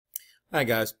Hi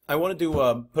guys, I wanted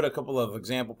to put a couple of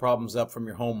example problems up from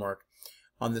your homework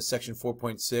on this section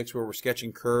 4.6 where we're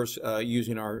sketching curves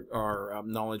using our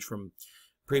knowledge from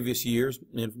previous years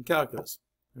and from calculus.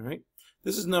 All right,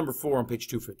 this is number 4 on page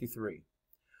 253.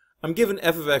 I'm given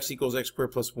f of x equals x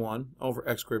squared plus 1 over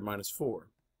x squared minus 4.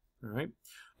 All right,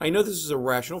 I know this is a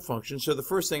rational function, so the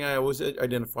first thing I always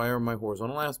identify are my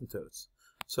horizontal asymptotes.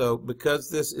 So because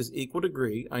this is equal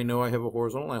degree, I know I have a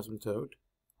horizontal asymptote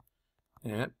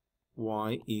at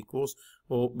y equals,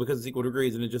 well, because it's equal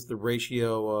degrees, and it's just the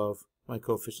ratio of my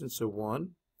coefficients, so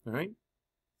 1, all right?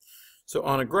 So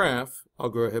on a graph, I'll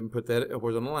go ahead and put that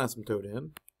horizontal asymptote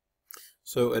in.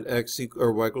 So at x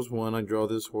or y equals 1, I draw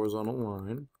this horizontal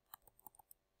line.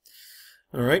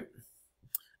 All right?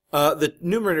 The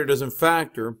numerator doesn't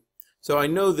factor, so I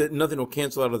know that nothing will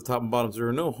cancel out of the top and bottom, so there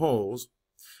are no holes.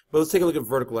 But let's take a look at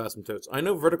vertical asymptotes. I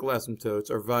know vertical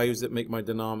asymptotes are values that make my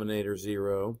denominator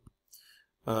 0.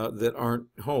 That aren't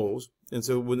holes, and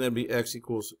so wouldn't that be x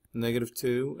equals negative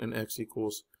 2 and x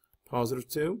equals positive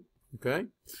 2? Okay,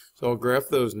 so I'll graph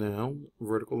those now.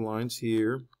 Vertical lines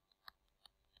here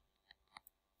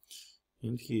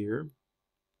and here.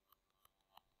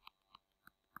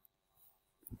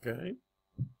 Okay,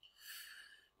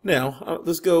 now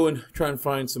let's go and try and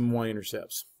find some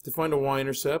y-intercepts. To find a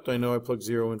y-intercept, I know I plug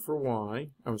 0 in for y,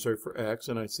 I'm sorry, for x,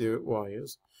 and I see what y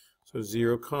is. So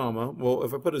 0, comma. Well,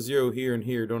 if I put a 0 here and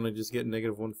here, don't I just get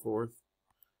negative 1/4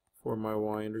 for my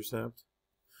y-intercept?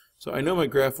 So I know my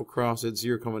graph will cross at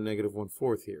 0, comma, negative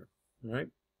 1/4 here, right?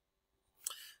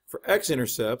 For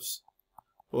x-intercepts,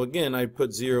 well, again, I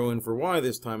put 0 in for y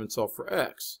this time and solve for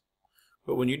x.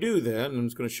 But when you do that, and I'm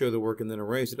just going to show the work and then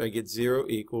erase it, I get 0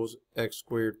 equals x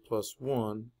squared plus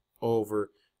 1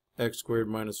 over x squared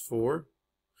minus 4.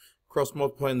 Cross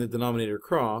multiplying the denominator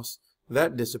across,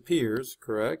 that disappears,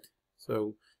 correct?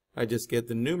 So I just get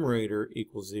the numerator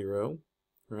equals 0,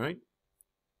 right?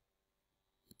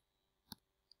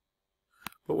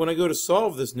 But when I go to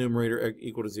solve this numerator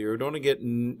equal to 0, don't I get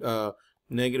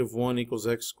negative 1 equals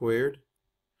x squared?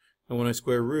 And when I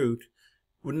square root,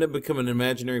 wouldn't that become an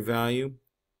imaginary value?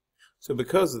 So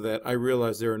because of that, I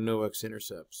realize there are no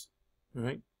x-intercepts,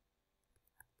 right?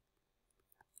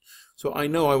 So I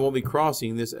know I won't be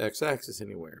crossing this x-axis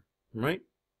anywhere, right?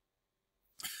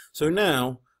 So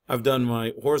now I've done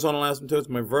my horizontal asymptotes,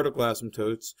 my vertical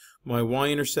asymptotes, my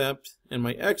y-intercept, and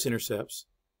my x-intercepts.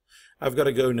 I've got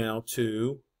to go now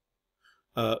to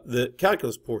the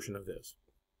calculus portion of this.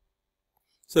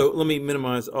 So let me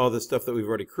minimize all the stuff that we've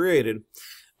already created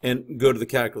and go to the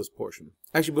calculus portion.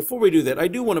 Actually, before we do that, I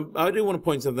do want to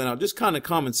point something out, just kind of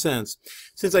common sense.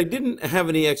 Since I didn't have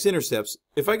any x-intercepts,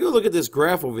 if I go look at this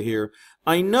graph over here,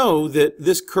 I know that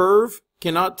this curve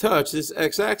cannot touch this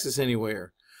x-axis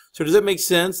anywhere. So does that make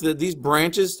sense that these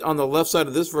branches on the left side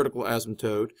of this vertical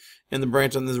asymptote and the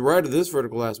branch on the right of this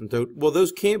vertical asymptote, well,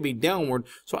 those can't be downward.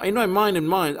 So I know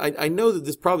I know that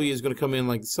this probably is going to come in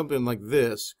like something like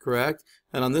this, correct?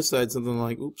 And on this side, something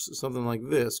like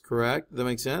this, correct? Does that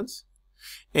make sense?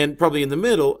 And probably in the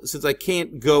middle, since I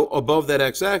can't go above that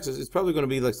x-axis, it's probably going to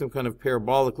be like some kind of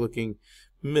parabolic looking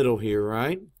middle here,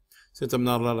 right? Since I'm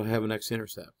not allowed to have an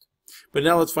x-intercept. But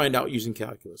now let's find out using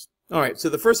calculus. All right, so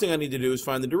the first thing I need to do is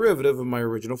find the derivative of my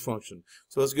original function.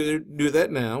 So let's go do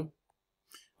that now.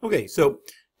 Okay, so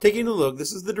taking a look,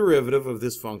 this is the derivative of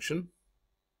this function.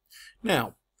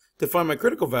 Now, to find my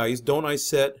critical values, don't I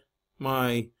set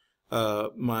my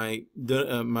my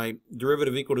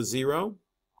derivative equal to 0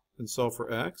 and solve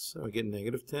for x? So I get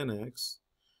negative 10x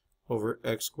over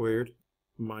x squared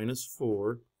minus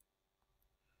 4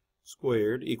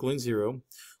 squared equaling 0.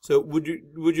 So would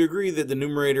you agree that the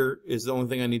numerator is the only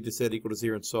thing I need to set equal to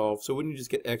 0 and solve? So wouldn't you just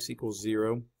get x equals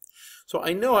 0? So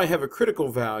I know I have a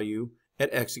critical value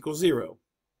at x equals 0.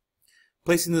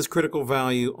 Placing this critical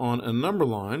value on a number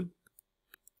line,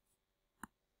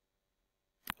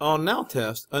 I'll now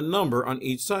test a number on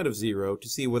each side of 0 to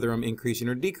see whether I'm increasing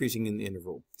or decreasing in the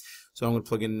interval. So I'm going to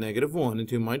plug in negative 1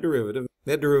 into my derivative.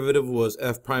 That derivative was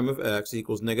f prime of x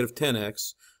equals negative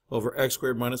 10x over x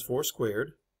squared minus 4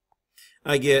 squared.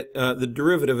 I get the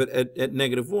derivative at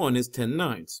negative 1 is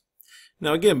 10/9.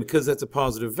 Now again, because that's a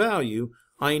positive value,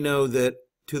 I know that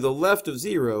to the left of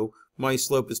 0, my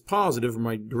slope is positive, or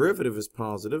my derivative is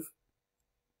positive.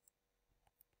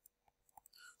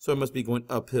 So I must be going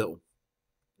uphill,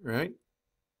 right?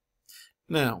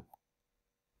 Now,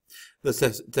 let's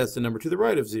test the number to the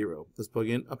right of 0. Let's plug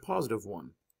in a positive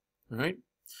 1, right?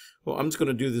 Well, I'm just going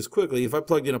to do this quickly. If I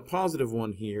plugged in a positive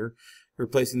 1 here,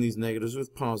 replacing these negatives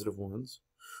with positive ones,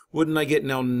 wouldn't I get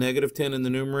now negative 10 in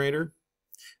the numerator?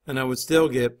 And I would still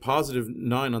get positive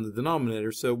 9 on the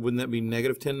denominator. So wouldn't that be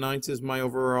negative 10/9 is my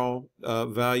overall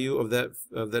value of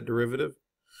that derivative?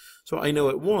 So I know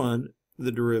at 1,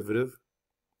 the derivative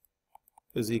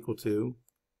is equal to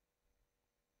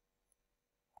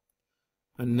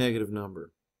a negative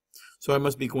number. So I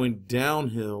must be going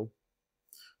downhill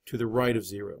to the right of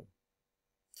 0.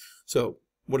 So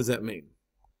what does that mean?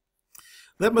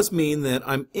 That must mean that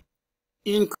I'm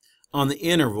on the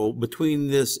interval between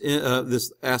this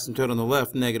asymptote on the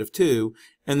left, -2,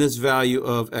 and this value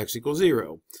of x equals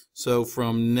 0. So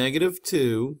from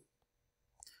 -2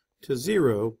 to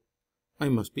 0, I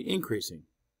must be increasing.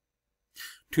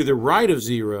 To the right of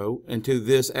 0 and to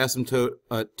this asymptote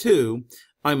 2,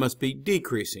 I must be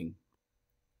decreasing.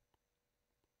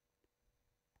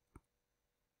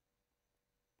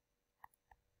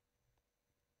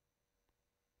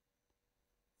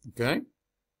 Okay?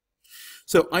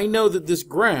 So I know that this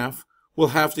graph will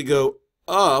have to go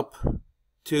up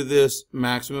to this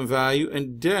maximum value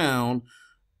and down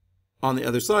on the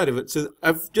other side of it. So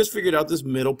I've just figured out this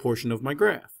middle portion of my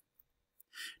graph.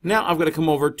 Now I've got to come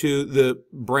over to the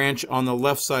branch on the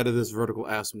left side of this vertical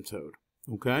asymptote.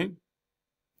 Okay?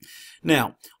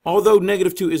 Now, although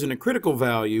 -2 isn't a critical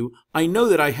value, I know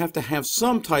that I have to have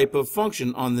some type of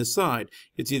function on this side.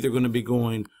 It's either going to be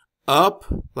going up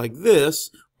like this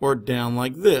or down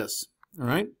like this. All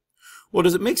right? Well,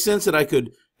 does it make sense that I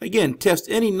could, again, test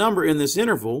any number in this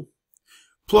interval,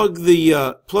 plug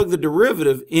the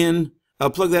derivative in,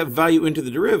 plug that value into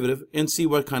the derivative, and see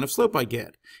what kind of slope I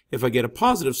get? If I get a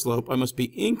positive slope, I must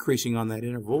be increasing on that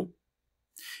interval.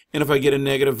 And if I get a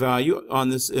negative value on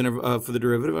this interval for the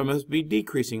derivative, I must be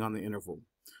decreasing on the interval.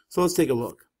 So let's take a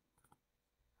look.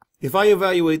 If I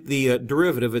evaluate the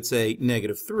derivative at, say,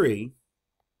 -3,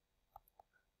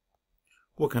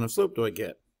 what kind of slope do I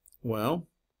get? Well,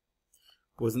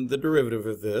 wasn't the derivative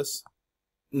of this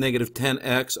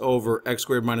 -10x over x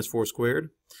squared minus 4 squared?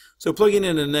 So plugging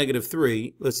in a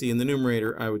 -3, let's see, in the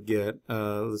numerator I would get,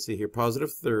 let's see here,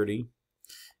 positive 30.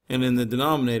 And in the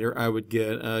denominator I would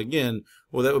get, again,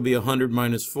 well, that would be 100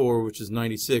 minus 4, which is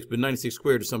 96. But 96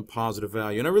 squared is some positive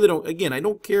value. And I really don't, again, I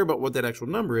don't care about what that actual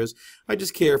number is. I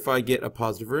just care if I get a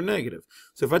positive or a negative.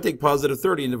 So if I take positive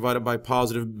 30 and divide it by a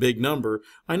positive big number,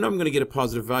 I know I'm going to get a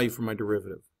positive value for my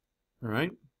derivative. All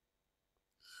right?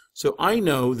 So I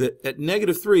know that at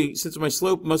 -3, since my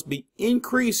slope must be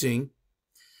increasing,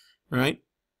 right,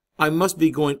 I must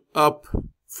be going up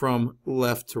from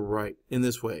left to right in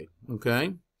this way,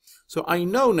 okay? So I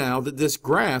know now that this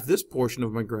graph, this portion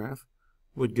of my graph,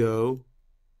 would go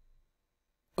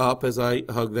up as I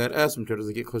hug that asymptote, as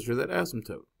I get closer to that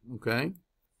asymptote, okay?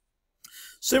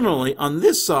 Similarly, on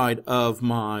this side of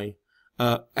my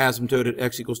asymptote at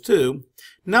x equals 2,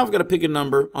 now I've got to pick a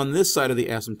number on this side of the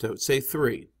asymptote, say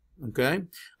 3, okay?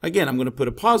 Again, I'm going to put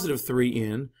a positive 3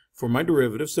 in for my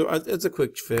derivative, so it's a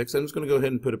quick fix. I'm just going to go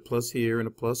ahead and put a plus here and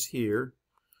a plus here,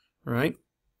 right?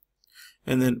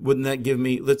 And then wouldn't that give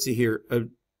me, let's see here,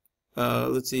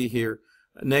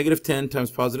 -10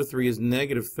 times positive 3 is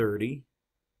 -30,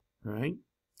 right?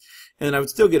 And I would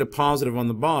still get a positive on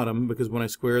the bottom because when I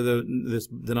square this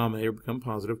denominator, it becomes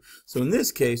positive. So in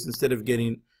this case, instead of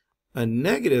getting a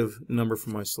negative number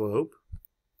for my slope,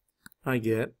 I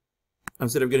get,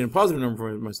 instead of getting a positive number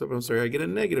for my slope, I get a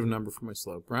negative number for my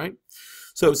slope, right?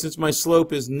 So since my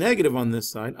slope is negative on this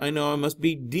side, I know I must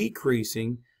be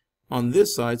decreasing on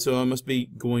this side, so I must be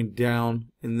going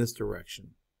down in this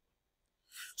direction.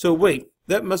 So wait,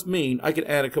 that must mean I could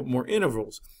add a couple more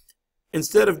intervals.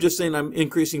 Instead of just saying I'm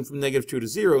increasing from -2 to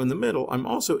 0 in the middle, I'm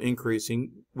also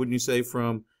increasing, wouldn't you say,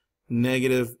 from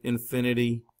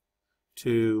 -infinity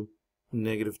to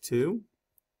 -2?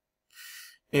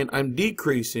 And I'm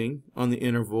decreasing on the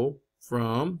interval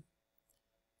from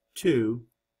 2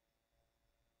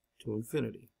 to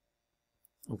infinity.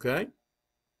 Okay?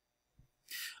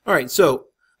 All right,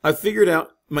 so I figured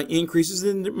out my increases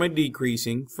and my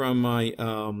decreasing from my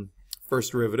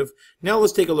first derivative. Now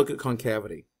let's take a look at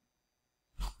concavity.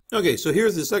 Okay, so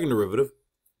here's the second derivative.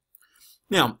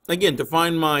 Now, again, to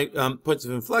find my points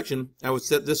of inflection, I would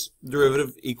set this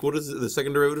derivative equal to the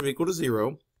second derivative equal to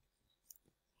 0.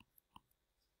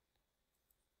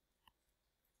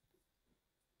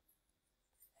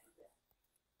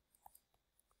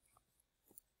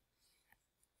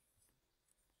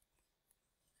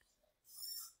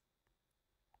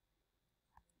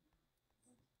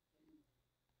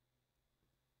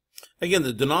 Again,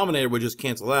 the denominator would just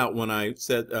cancel out when I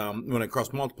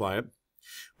cross multiply it.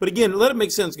 But again, let it make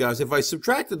sense, guys. If I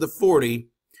subtracted the 40,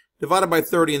 divided by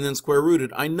 30, and then square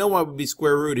rooted, I know I would be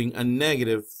square rooting a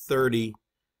 -30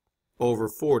 over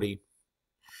 40.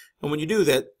 And when you do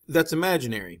that, that's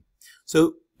imaginary.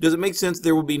 So does it make sense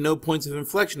there will be no points of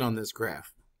inflection on this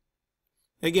graph?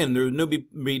 Again, there will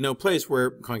be no place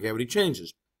where concavity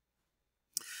changes.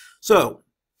 So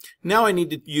now I need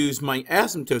to use my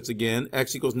asymptotes again,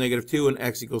 x equals -2 and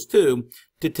x equals 2,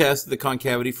 to test the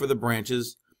concavity for the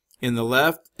branches in the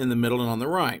left, in the middle, and on the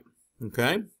right.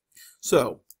 Okay?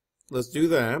 So let's do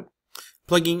that.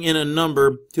 Plugging in a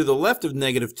number to the left of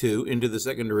 -2 into the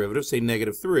second derivative, say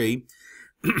 -3.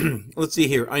 Let's see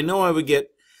here. I know I would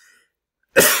get,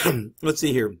 let's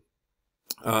see here,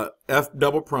 f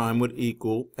double prime would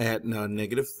equal at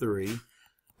 -3.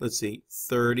 Let's see,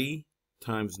 30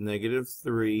 times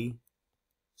 -3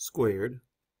 squared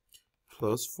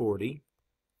plus 40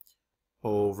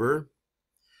 over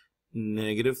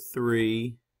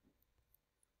 -3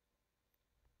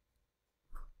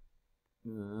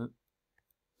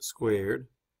 squared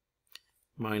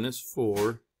minus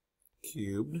 4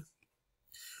 cubed.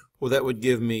 Well, that would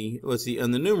give me, let's see,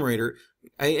 on the numerator,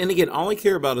 and again, all I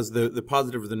care about is the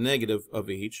positive or the negative of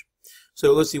each.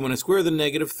 So let's see, when I square the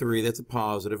 -3, that's a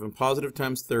positive, and positive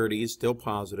times 30 is still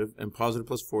positive, and positive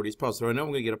plus 40 is positive. So I know I'm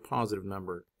going to get a positive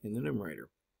number in the numerator.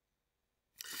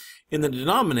 In the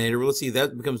denominator, well, let's see,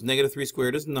 that becomes -3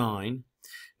 squared is 9.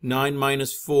 9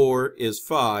 minus 4 is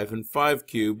 5, and 5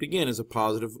 cubed, again, is a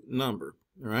positive number.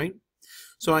 All right?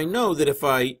 So I know that if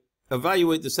I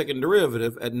evaluate the second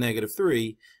derivative at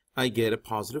 -3, I get a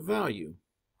positive value.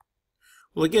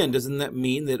 Well, again, doesn't that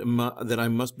mean that I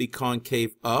must be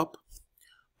concave up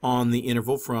on the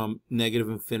interval from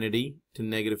 -infinity to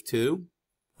 -2,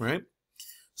 right?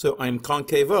 So I'm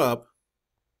concave up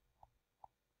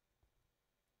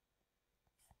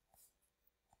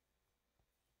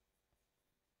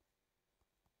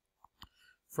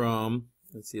from,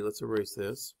 let's see, let's erase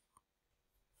this,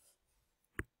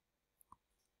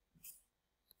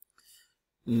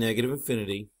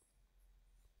 -infinity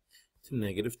to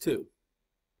 -2.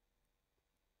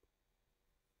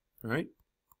 All right?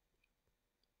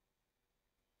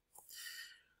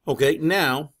 Okay,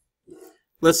 now,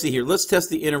 let's see here. Let's test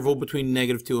the interval between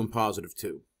 -2 and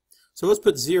 +2. So let's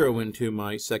put 0 into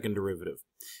my second derivative.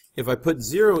 If I put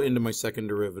 0 into my second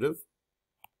derivative,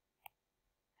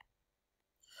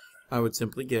 I would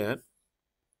simply get,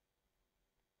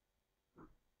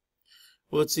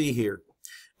 well, let's see here.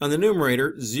 On the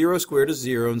numerator, 0 squared is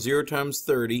 0, and 0 times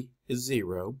 30 is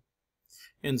 0,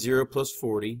 and 0 plus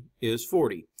 40 is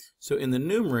 40. So in the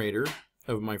numerator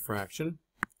of my fraction,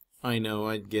 I know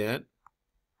I'd get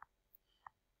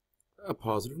a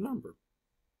positive number.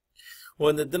 Well,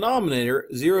 in the denominator,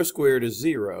 0 squared is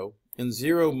 0, and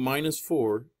 0 minus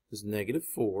 4 is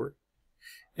 -4,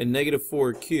 and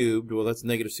 -4 cubed, well, that's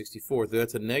 -64, so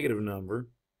that's a negative number.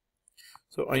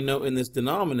 So I know in this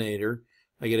denominator,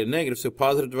 I get a negative, so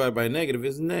positive divided by a negative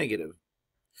is negative.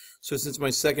 So since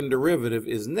my second derivative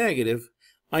is negative,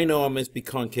 I know I must be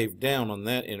concave down on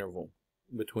that interval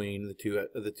between the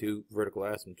two vertical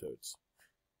asymptotes.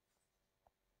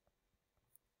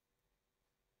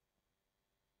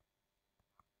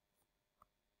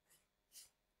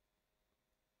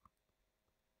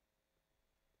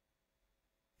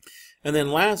 And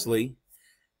then lastly,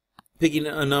 picking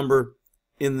a number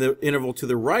in the interval to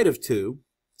the right of 2,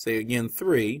 say again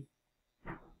 3,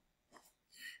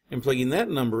 and plugging that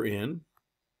number in,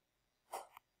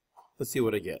 let's see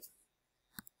what I get.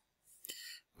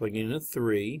 Plugging in a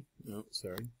 3,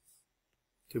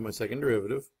 to my second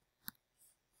derivative,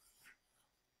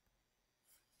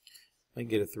 I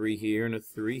get a 3 here and a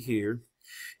 3 here.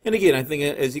 And again, I think,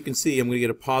 as you can see, I'm going to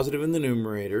get a positive in the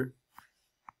numerator,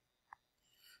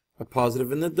 a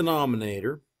positive in the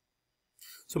denominator.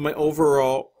 So my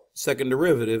overall second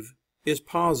derivative is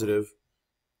positive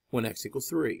when x equals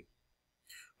 3.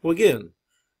 Well, again,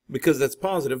 because that's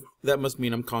positive, that must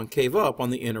mean I'm concave up on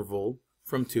the interval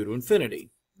from 2 to infinity.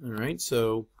 All right,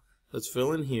 so let's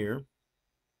fill in here.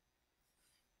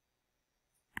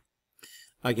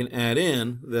 I can add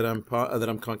in that I'm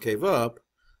concave up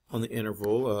on the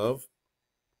interval of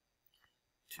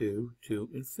 2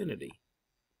 to infinity.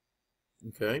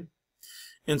 Okay,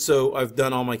 and so I've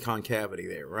done all my concavity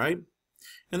there, right?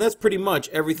 And that's pretty much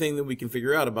everything that we can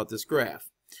figure out about this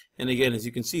graph. And again, as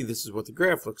you can see, this is what the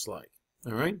graph looks like.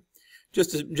 All right,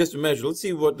 just to measure. Let's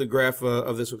see what the graph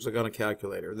of this looks like on a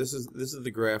calculator. This is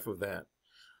the graph of that.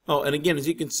 Oh, and again, as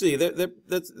you can see,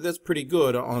 that's pretty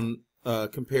good on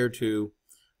compared to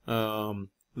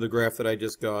the graph that I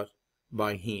just got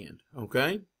by hand.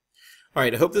 Okay. All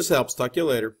right. I hope this helps. Talk to you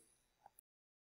later.